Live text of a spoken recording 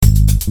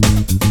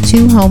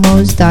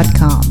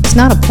twohomos.com. It's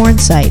not a porn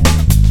site.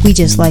 We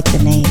just like the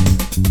name.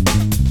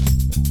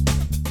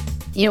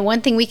 You know,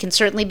 one thing we can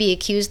certainly be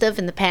accused of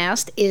in the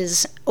past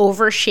is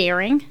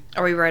oversharing.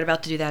 Are we right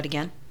about to do that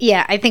again?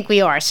 Yeah, I think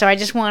we are. So I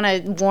just want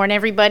to warn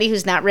everybody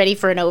who's not ready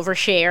for an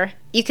overshare.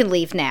 You can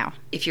leave now.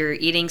 If you're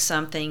eating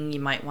something, you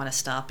might want to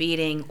stop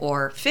eating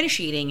or finish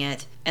eating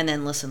it and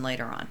then listen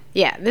later on.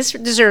 Yeah, this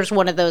deserves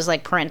one of those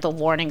like parental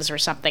warnings or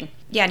something.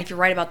 Yeah, and if you're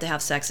right about to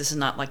have sex, this is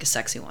not like a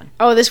sexy one.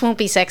 Oh, this won't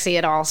be sexy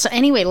at all. So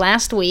anyway,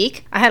 last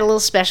week, I had a little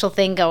special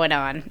thing going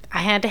on. I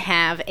had to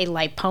have a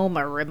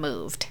lipoma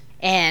removed.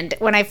 And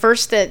when I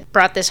first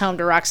brought this home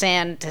to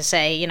Roxanne to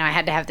say, you know, I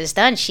had to have this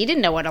done, she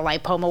didn't know what a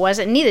lipoma was,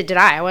 and neither did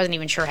I. I wasn't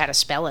even sure how to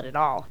spell it at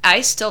all.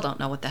 I still don't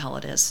know what the hell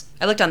it is.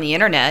 I looked on the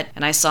internet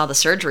and I saw the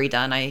surgery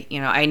done.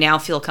 I now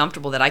feel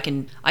comfortable that I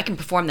can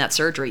perform that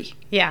surgery.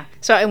 Yeah.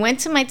 So I went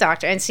to my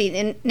doctor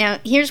and now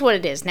here's what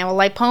it is. Now a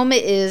lipoma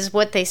is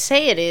what they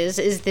say it is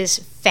this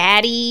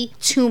fatty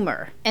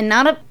tumor, and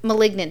not a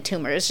malignant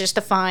tumor. It's just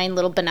a fine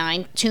little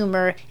benign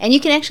tumor, and you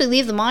can actually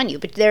leave them on you,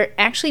 but they're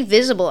actually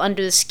visible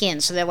under the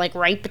skin, so they're like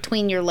right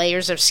between your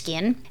layers of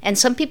skin. And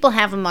some people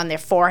have them on their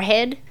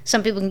forehead,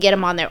 some people can get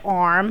them on their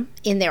arm,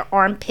 in their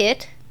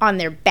armpit, on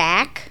their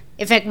back.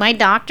 In fact, my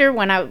doctor,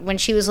 when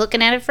she was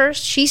looking at it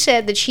first, she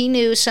said that she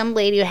knew some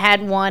lady who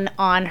had one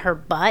on her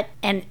butt,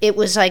 and it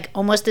was like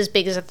almost as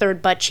big as a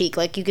third butt cheek,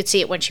 like you could see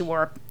it when she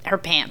wore her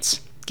pants.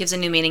 Gives a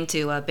new meaning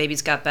to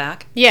Baby's Got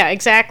Back. Yeah,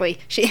 exactly.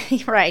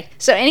 Right.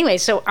 So anyway,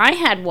 so I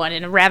had one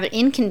in a rather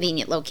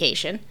inconvenient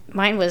location.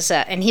 Mine was,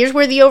 and here's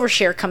where the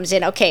overshare comes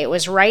in. Okay, it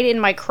was right in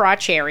my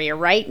crotch area,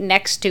 right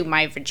next to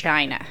my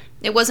vagina.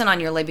 It wasn't on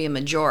your labia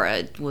majora,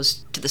 it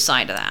was to the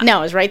side of that. No,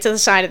 it was right to the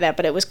side of that,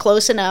 but it was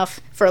close enough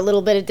for a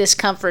little bit of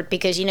discomfort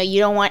because, you know, you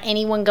don't want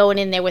anyone going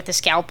in there with a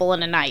scalpel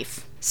and a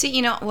knife. See,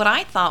 you know, what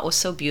I thought was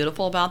so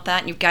beautiful about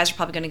that, and you guys are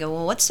probably going to go,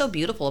 well, what's so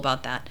beautiful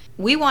about that?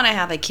 We want to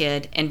have a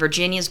kid, and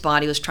Virginia's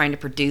body was trying to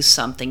produce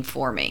something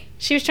for me.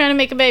 She was trying to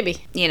make a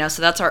baby. You know,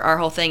 so that's our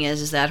whole thing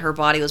is that her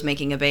body was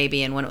making a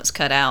baby, and when it was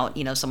cut out,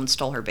 you know, someone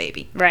stole her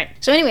baby. Right.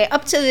 So anyway,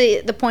 up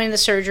to the point of the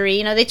surgery,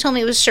 you know, they told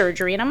me it was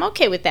surgery, and I'm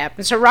okay with that.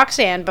 And so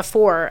Roxanne,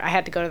 before I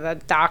had to go to the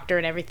doctor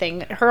and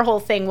everything, her whole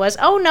thing was,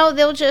 oh, no,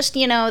 they'll just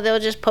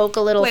poke a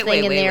little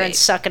thing in there and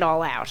suck it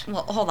all out.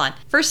 Well, hold on.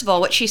 First of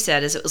all, what she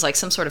said is it was like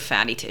some sort of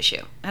fatty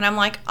tissue. And I'm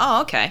like,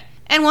 oh, okay.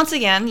 And once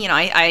again, you know,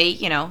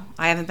 I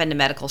haven't been to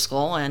medical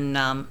school, and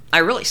I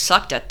really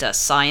sucked at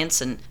science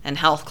and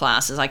health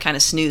classes. I kind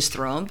of snoozed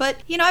through them. But,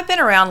 you know, I've been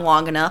around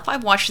long enough.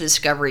 I've watched the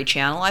Discovery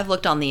Channel. I've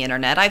looked on the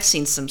internet. I've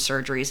seen some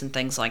surgeries and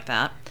things like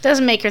that.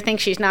 Doesn't make her think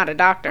she's not a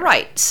doctor.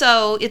 Right.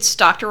 So it's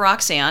Dr.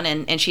 Roxanne,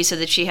 and she said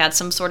that she had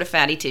some sort of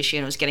fatty tissue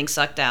and it was getting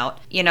sucked out.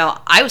 You know,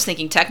 I was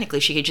thinking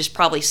technically she could just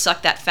probably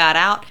suck that fat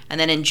out and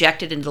then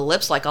inject it into the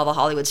lips like all the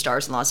Hollywood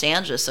stars in Los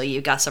Angeles, so you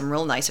got some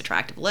real nice,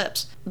 attractive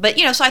lips. But,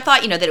 you know, so I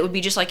thought, you know, that it would be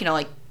just like,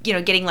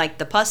 getting like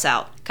the pus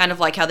out, kind of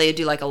like how they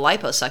do like a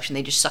liposuction,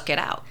 they just suck it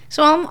out.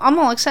 So I'm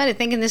all excited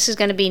thinking this is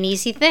going to be an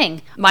easy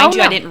thing. Mind you,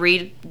 no. I didn't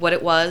read what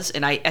it was,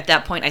 and at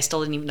that point I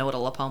still didn't even know what a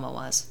lipoma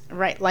was.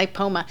 Right,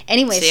 lipoma.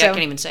 Anyway, See, I can't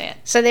even say it.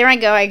 So there I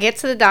go. I get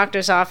to the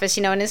doctor's office,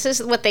 you know, and this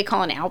is what they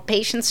call an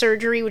outpatient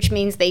surgery, which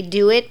means they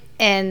do it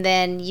and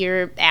then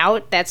you're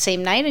out that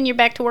same night and you're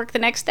back to work the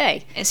next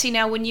day. And see,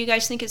 now when you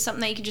guys think it's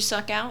something that you can just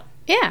suck out?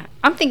 Yeah,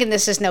 I'm thinking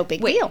this is no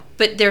big deal.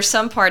 But there's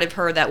some part of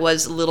her that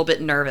was a little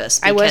bit nervous.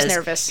 I was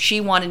nervous.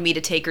 She wanted me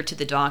to take her to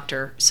the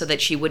doctor so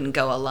that she wouldn't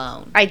go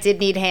alone. I did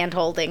need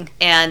hand-holding.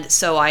 And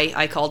so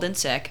I called in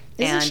sick.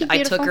 Isn't she and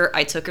beautiful?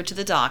 I took her to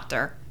the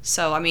doctor.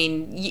 So, I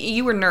mean,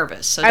 you were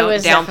nervous, so I don't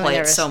was downplay it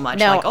nervous. so much.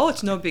 No. Like, oh,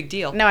 it's no big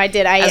deal. No, I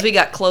did. As we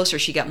got closer,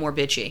 she got more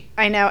bitchy.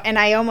 I know, and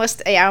I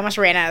almost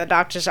ran out of the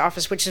doctor's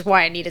office, which is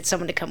why I needed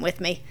someone to come with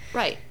me.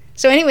 Right.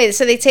 So anyway,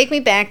 so they take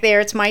me back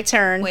there. It's my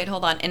turn. Wait,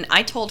 hold on. And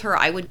I told her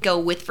I would go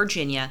with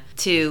Virginia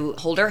to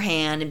hold her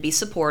hand and be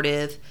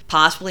supportive,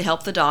 possibly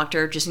help the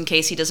doctor just in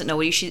case he doesn't know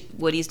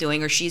what he's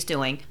doing or she's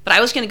doing. But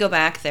I was going to go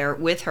back there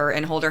with her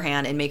and hold her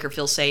hand and make her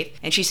feel safe.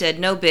 And she said,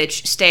 no,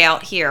 bitch, stay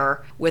out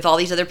here with all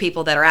these other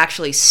people that are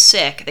actually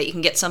sick, that you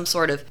can get some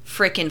sort of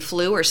frickin'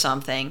 flu or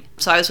something.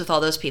 So I was with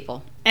all those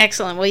people.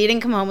 Excellent. Well, you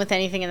didn't come home with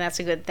anything, and that's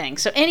a good thing.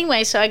 So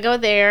anyway, so I go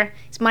there.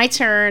 It's my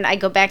turn. I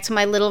go back to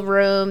my little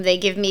room. They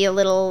give me a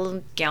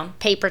little gown,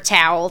 paper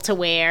towel to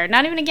wear.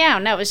 Not even a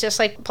gown. No, it was just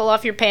like pull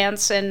off your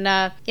pants,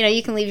 and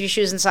you can leave your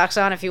shoes and socks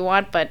on if you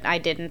want, but I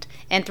didn't.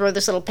 And throw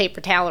this little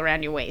paper towel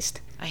around your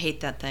waist. I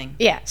hate that thing.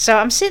 Yeah, so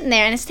I'm sitting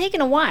there, and it's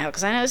taking a while,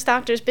 because I know this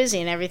doctor's busy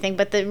and everything,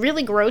 but the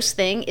really gross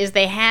thing is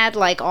they had,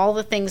 like, all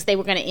the things they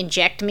were going to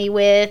inject me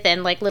with,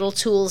 and, like, little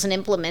tools and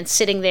implements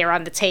sitting there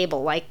on the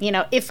table. Like, you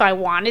know, if I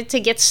wanted to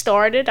get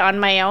started on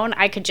my own,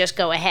 I could just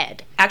go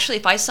ahead. Actually,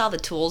 if I saw the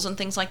tools and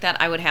things like that,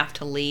 I would have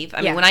to leave.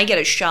 I mean, when I get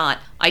a shot,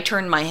 I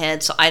turn my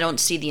head so I don't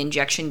see the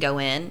injection go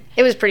in.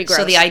 It was pretty gross.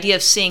 So the idea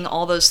of seeing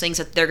all those things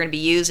that they're going to be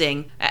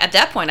using, at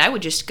that point I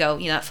would just go,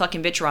 that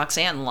fucking bitch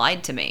Roxanne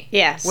lied to me.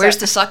 Yeah. Where's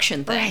the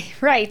suction thing?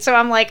 Right. So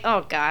I'm like,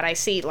 oh God, I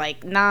see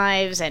like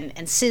knives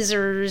and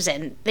scissors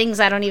and things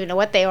I don't even know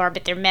what they are,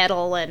 but they're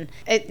metal, and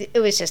it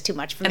was just too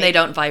much for me. And they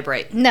don't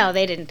vibrate. No,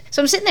 they didn't.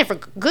 So I'm sitting there for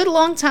a good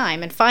long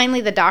time, and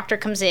finally the doctor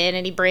comes in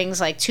and he brings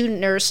like 2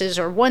 nurses,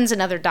 or one's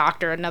another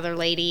doctor, another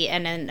lady,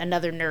 and then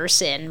another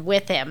nurse in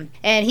with him.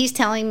 And he's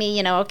telling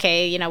me,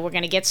 okay, we're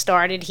going to get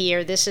started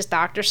here. This is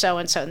Dr.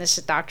 So-and-so, and this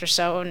is Dr.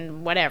 So,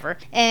 and whatever.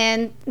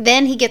 And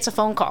then he gets a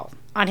phone call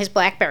on his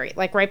BlackBerry,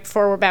 like right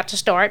before we're about to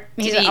start.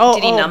 Did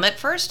he numb it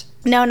first?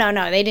 No.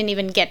 They didn't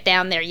even get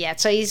down there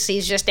yet. So he's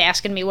just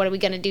asking me, what are we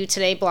going to do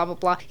today, blah, blah,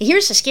 blah.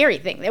 Here's the scary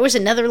thing. There was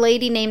another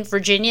lady named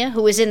Virginia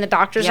who was in the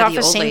doctor's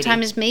office same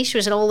time as me. She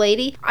was an old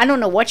lady. I don't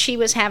know what she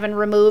was having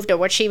removed or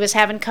what she was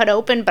having cut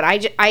open, but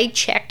I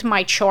checked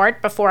my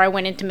chart before I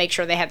went in to make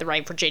sure they had the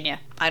right Virginia.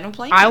 I don't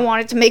blame you. I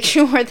wanted to make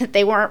sure that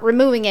they weren't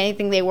removing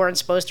anything they weren't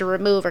supposed to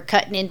remove or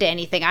cutting into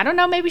anything. I don't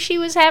know. Maybe she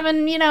was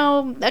having,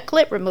 a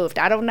clit removed.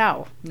 I don't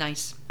know.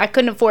 Nice. I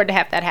couldn't afford to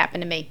have that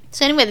happen to me.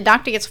 So anyway, the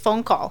doctor gets a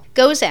phone call,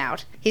 goes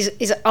out. He's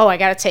oh, I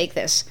got to take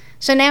this.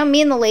 So now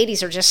me and the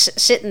ladies are just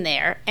sitting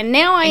there, and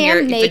now I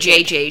am naked. Your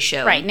vajayjay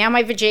show. Right, now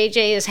my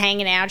vajayjay is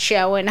hanging out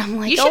showing. I'm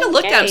like, you should have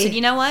looked at him and okay. said,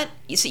 you know what?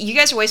 You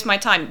guys are wasting my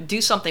time.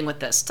 Do something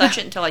with this. Touch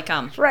it until I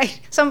come. Right.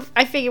 So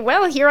I figured,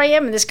 well, here I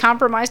am in this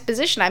compromised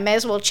position. I may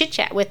as well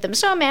chit-chat with them.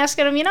 So I'm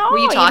asking them, Were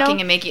you talking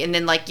and making, and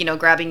then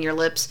grabbing your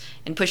lips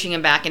and pushing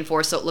them back and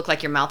forth so it looked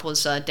like your mouth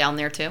was down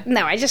there too?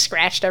 No, I just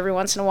scratched every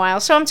once in a while.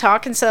 So I'm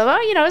talking, so,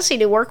 so you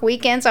do work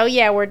weekends? Oh,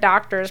 yeah, we're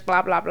doctors,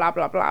 blah, blah, blah,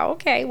 blah, blah.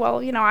 Okay,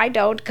 well, I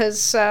don't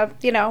because,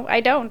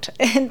 I don't.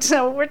 And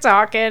so we're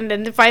talking, and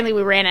then finally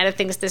we ran out of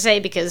things to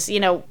say because,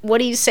 what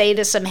do you say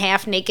to some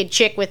half-naked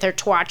chick with her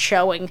twat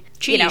showing?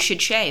 Gee, you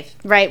should shave.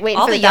 Right, waiting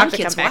all for the young doctor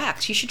to kids come back.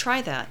 wax. You should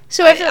try that.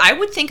 So I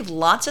would think of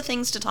lots of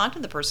things to talk to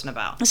the person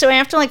about. So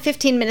after like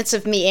 15 minutes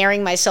of me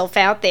airing myself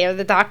out there,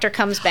 the doctor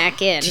comes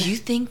back in. Do you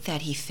think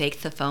that he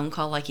faked the phone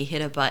call like he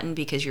hit a button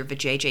because your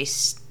vajayjay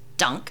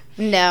stunk?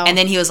 No. And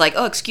then he was like,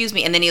 oh, excuse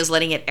me, and then he was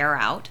letting it air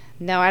out?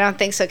 No, I don't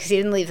think so because he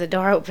didn't leave the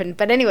door open.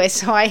 But anyway,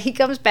 so he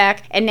comes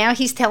back, and now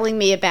he's telling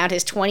me about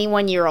his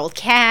 21-year-old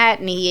cat,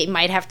 and he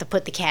might have to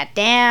put the cat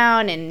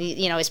down, and,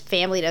 his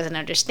family doesn't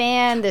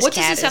understand. What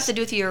does this have to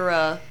do with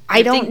your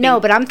I don't know,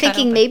 but I'm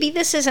thinking maybe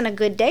this isn't a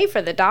good day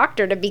for the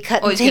doctor to be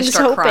cutting things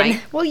open. Crying.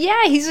 Well,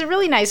 yeah, he's a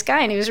really nice guy,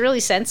 and he was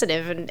really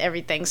sensitive and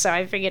everything, so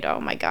I figured, oh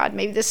my God,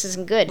 maybe this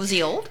isn't good. Was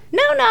he old?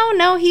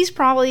 No, he's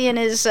probably in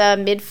his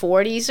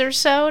mid-40s or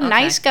so. Okay.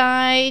 Nice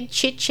guy,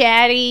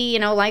 chit-chatty,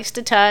 likes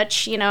to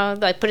touch,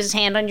 like put his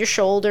hand on your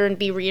shoulder and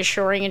be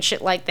reassuring and shit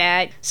like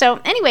that.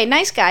 So anyway,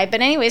 nice guy. But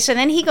anyway, so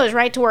then he goes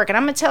right to work. And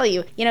I'm going to tell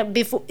you,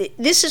 before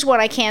this is what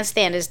I can't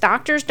stand is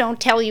doctors don't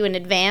tell you in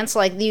advance,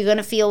 like you're going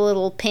to feel a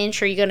little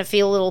pinch or you're going to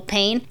feel a little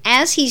pain.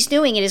 As he's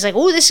doing it, he's like,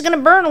 oh, this is going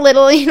to burn a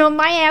little.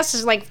 My ass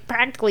is like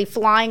practically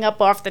flying up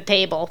off the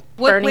table,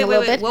 burning a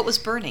little bit. What was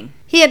burning?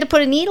 He had to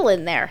put a needle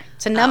in there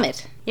to numb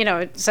it.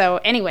 So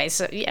anyway,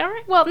 so, yeah, all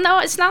right. Well, no,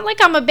 it's not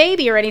like I'm a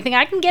baby or anything.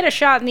 I can get a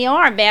shot in the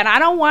arm, man. I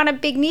don't want a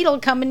big needle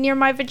coming near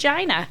my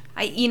vagina.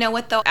 You know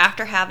what, though?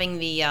 After having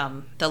the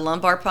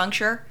lumbar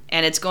puncture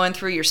and it's going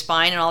through your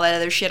spine and all that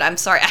other shit, I'm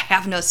sorry, I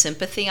have no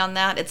sympathy on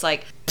that. It's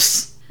like,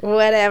 psst.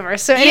 Whatever.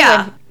 So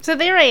anyway, So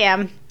there I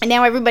am. And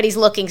now everybody's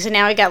looking. So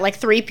now I got like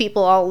 3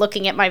 people all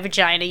looking at my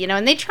vagina,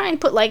 and they try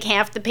and put like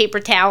half the paper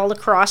towel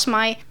across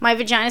my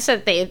vagina so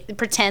that they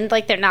pretend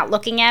like they're not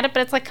looking at it.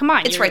 But it's like, come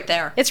on. It's right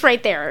there. It's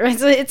right there.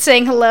 It's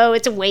saying hello.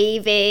 It's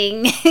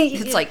waving.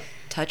 It's like,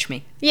 touch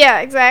me.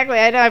 Yeah, exactly.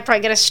 I know I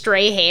probably got a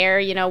stray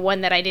hair,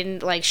 one that I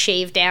didn't like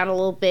shave down a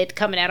little bit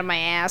coming out of my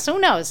ass. Who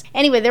knows?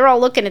 Anyway, they're all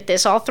looking at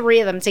this, all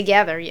 3 of them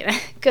together,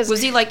 Cause,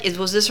 was he like,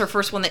 was this her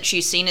first one that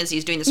she's seen as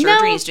he's doing the surgery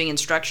and he's doing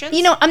instructions?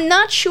 I'm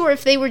not sure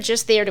if they were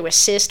just there to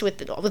assist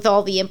with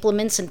all the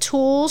implements and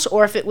tools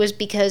or if it was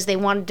because they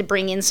wanted to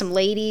bring in some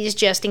ladies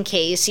just in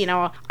case,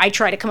 I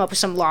try to come up with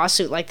some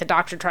lawsuit like the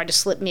doctor tried to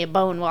slip me a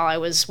bone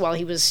while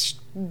he was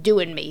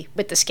doing me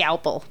with the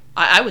scalpel.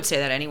 I would say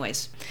that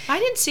anyways. I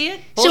didn't see it.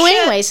 Bullshit. So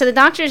anyway, the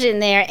doctor's in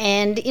there,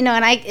 and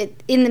and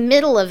in the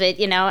middle of it,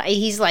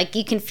 he's like,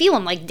 you can feel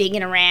him like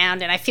digging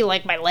around, and I feel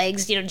like my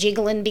legs,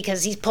 jiggling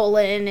because he's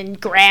pulling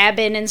and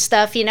grabbing and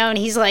stuff, and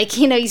he's like,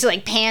 he's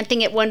like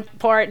panting at one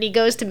part, and he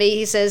goes to me,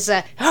 he says,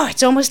 oh,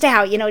 it's almost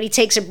out, and he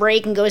takes a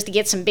break and goes to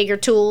get some bigger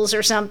tools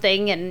or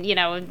something, and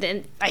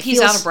then he's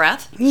out of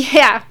breath.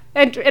 Yeah.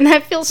 And I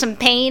feel some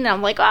pain, and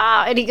I'm like,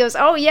 and he goes,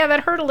 oh, yeah,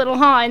 that hurt a little,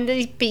 huh? And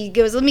he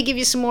goes, let me give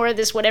you some more of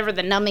this, whatever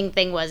the numbing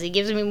thing was. He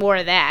gives me more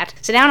of that.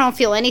 So now I don't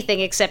feel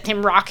anything except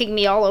him rocking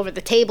me all over the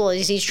table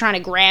as he's trying to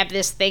grab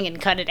this thing and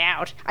cut it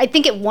out. I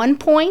think at one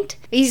point,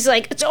 He's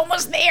like, it's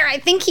almost there. I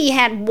think he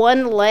had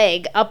one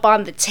leg up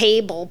on the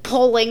table,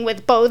 pulling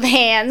with both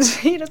hands.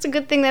 It's a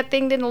good thing that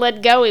thing didn't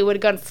let go. He would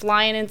have gone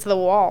flying into the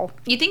wall.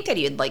 You'd think that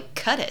he'd, like,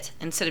 cut it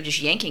instead of just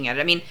yanking at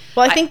it. I mean...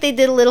 Well, I think they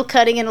did a little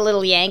cutting and a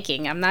little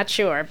yanking. I'm not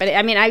sure. But,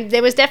 I mean,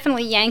 there was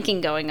definitely yanking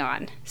going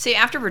on. See,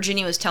 after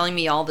Virginia was telling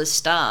me all this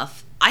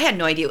stuff, I had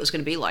no idea it was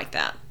going to be like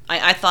that.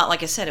 I thought,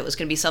 like I said, it was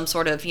going to be some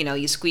sort of,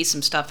 you squeeze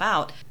some stuff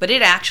out, but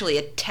it actually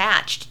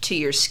attached to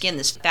your skin,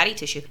 this fatty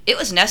tissue. It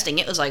was nesting.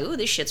 It was like, ooh,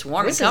 this shit's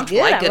warm and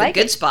comfortable. I got a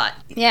good spot.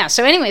 Yeah,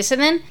 so anyway, so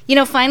then,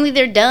 finally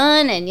they're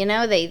done, and,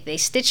 they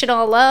stitch it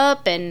all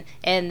up, and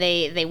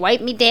they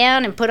wipe me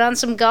down and put on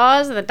some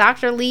gauze, and the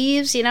doctor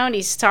leaves, and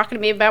he's talking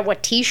to me about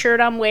what T-shirt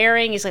I'm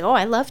wearing. He's like, oh,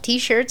 I love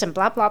T-shirts, and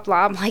blah, blah,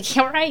 blah. I'm like,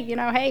 all right,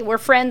 hey, we're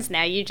friends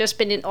now. You've just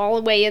been all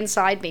the way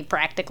inside me,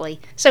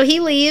 practically. So he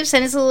leaves,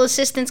 and his little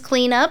assistants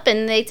clean up,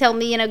 and they tell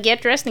me,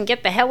 get dressed and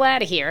get the hell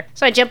out of here.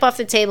 So I jump off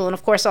the table, and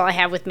of course all I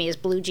have with me is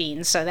blue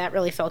jeans, so that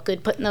really felt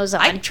good putting those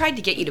on. I tried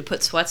to get you to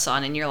put sweats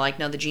on, and you're like,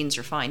 no, the jeans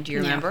are fine. Do you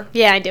remember?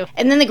 Yeah, I do.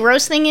 And then the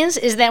gross thing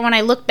is that when I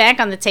look back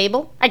on the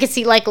table, I could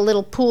see like a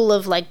little pool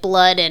of like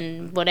blood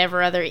and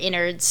whatever other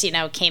innards,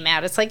 came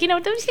out. It's like,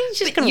 don't you think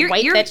you're just going to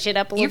wipe that shit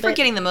up a little bit? You're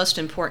forgetting the most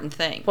important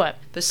thing. What?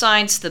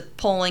 Besides the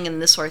polling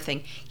and this sort of thing,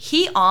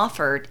 he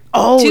offered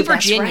to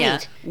Virginia,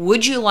 right.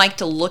 Would you like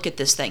to look at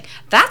this thing?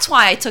 That's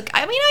why I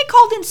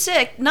called in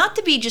sick, not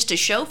to be just a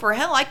chauffeur.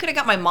 Hell, I could have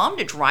got my mom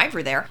to drive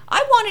her there.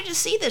 I wanted to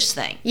see this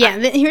thing. Yeah,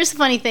 here's the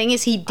funny thing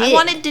is he did. I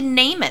wanted to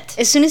name it.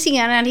 As soon as he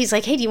got out, he's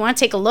like, hey, do you want to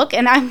take a look?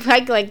 And I'm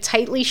like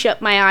tightly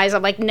shut my eyes.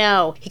 I'm like,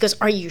 no. He goes,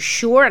 are you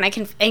sure? And I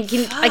can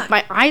like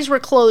my eyes were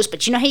closed,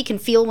 but you know how you can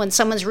feel when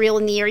someone's real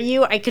near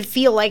you? I could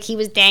feel like he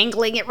was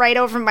dangling it right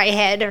over my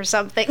head or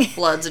something.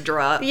 Blood's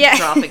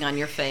dropping on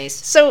your face.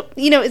 So,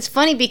 it's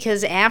funny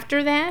because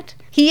after that,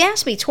 he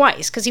asked me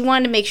twice because he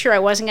wanted to make sure I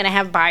wasn't going to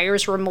have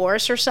buyer's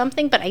remorse or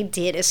something, but I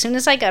did. As soon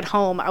as I got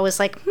home, I was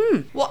like,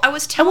 Well, I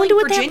was telling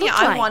Virginia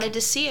I wanted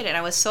to see it, and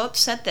I was so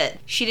upset that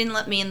she didn't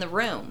let me in the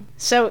room.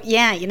 So,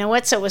 yeah, you know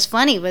what? So it was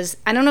funny.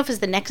 I don't know if it was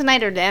the next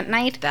night or that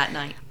night. That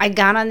night. I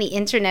got on the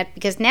internet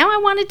because now I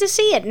wanted to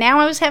see it. Now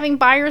I was having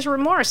buyer's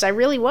remorse. I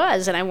really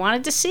was, and I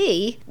wanted to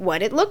see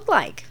what it looked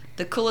like.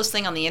 The coolest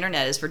thing on the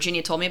internet is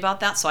Virginia told me about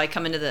that, so I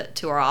come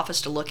to our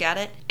office to look at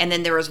it, and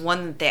then there was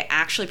one that they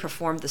actually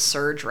performed the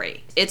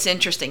surgery. It's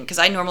interesting because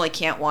I normally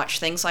can't watch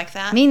things like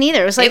that. Me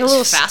neither. It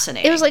was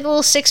fascinating. It was like a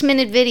little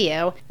 6-minute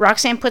video.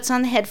 Roxanne puts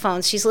on the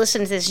headphones. She's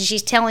listening to this, and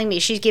she's telling me,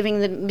 she's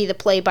giving me the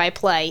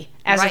play-by-play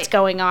as it's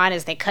going on,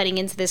 as they're cutting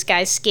into this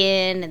guy's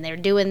skin, and they're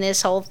doing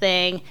this whole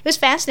thing. It was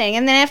fascinating.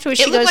 And then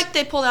afterwards she goes... It looked like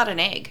they pulled out an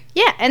egg.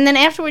 Yeah, and then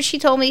afterwards she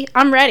told me,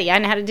 I'm ready. I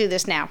know how to do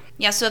this now.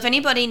 Yeah, so if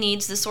anybody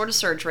needs this sort of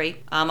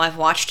surgery, I've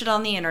watched it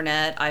on the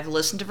internet. I've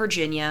listened to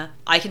Virginia.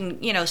 I can,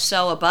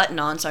 sew a button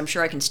on, so I'm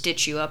sure I can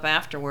stitch you up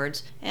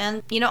afterwards.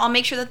 And, I'll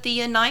make sure that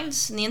the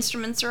knives and the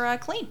instruments are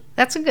clean.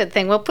 That's a good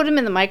thing. We'll put them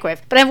in the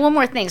microwave. But I have one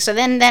more thing. So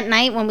then that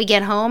night when we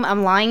get home,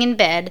 I'm lying in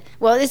bed.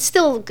 Well, it's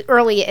still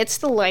early. It's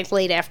still like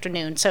late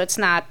afternoon, so it's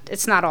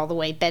not all the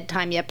way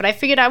bedtime yet. But I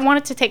figured I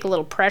wanted to take a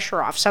little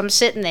pressure off. So I'm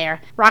sitting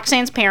there.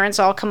 Roxanne's parents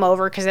all come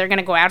over because they're going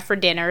to go out for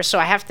dinner. So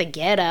I have to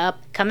get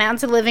up, come out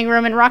into the living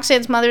room, and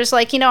Roxanne's mother's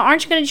like,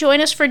 aren't you going to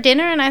join us for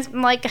dinner? And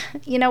I'm like,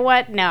 you know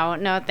what?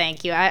 No,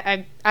 thank you.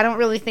 I don't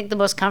really think the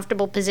most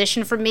comfortable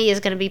position for me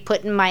is going to be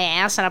putting my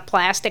ass on a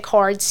plastic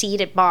hard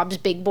seat at Bob's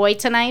Big Boy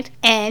tonight.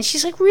 And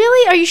she's like,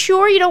 really? Are you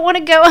sure you don't want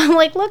to go? I'm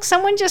like, look,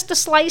 someone just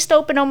sliced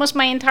open almost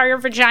my entire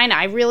vagina.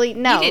 I really,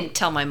 no. You didn't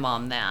tell my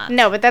mom that.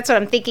 No, but that's what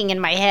I'm thinking in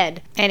my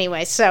head.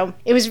 Anyway, so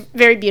it was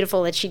very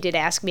beautiful that she did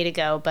ask me to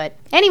go. But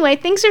anyway,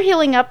 things are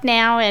healing up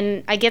now,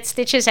 and I get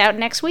stitches out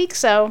next week,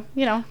 so,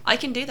 I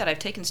can do that. I've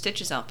taken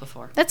stitches out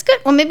before. That's good.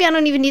 Well, maybe I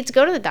don't even need to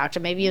go to the doctor.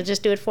 Maybe you'll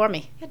just do it for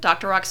me. Yeah,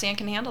 Dr. Roxanne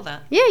can handle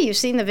that. Yeah, you've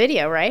seen the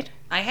video, right?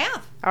 I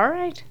have. All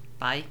right.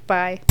 Bye.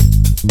 Bye.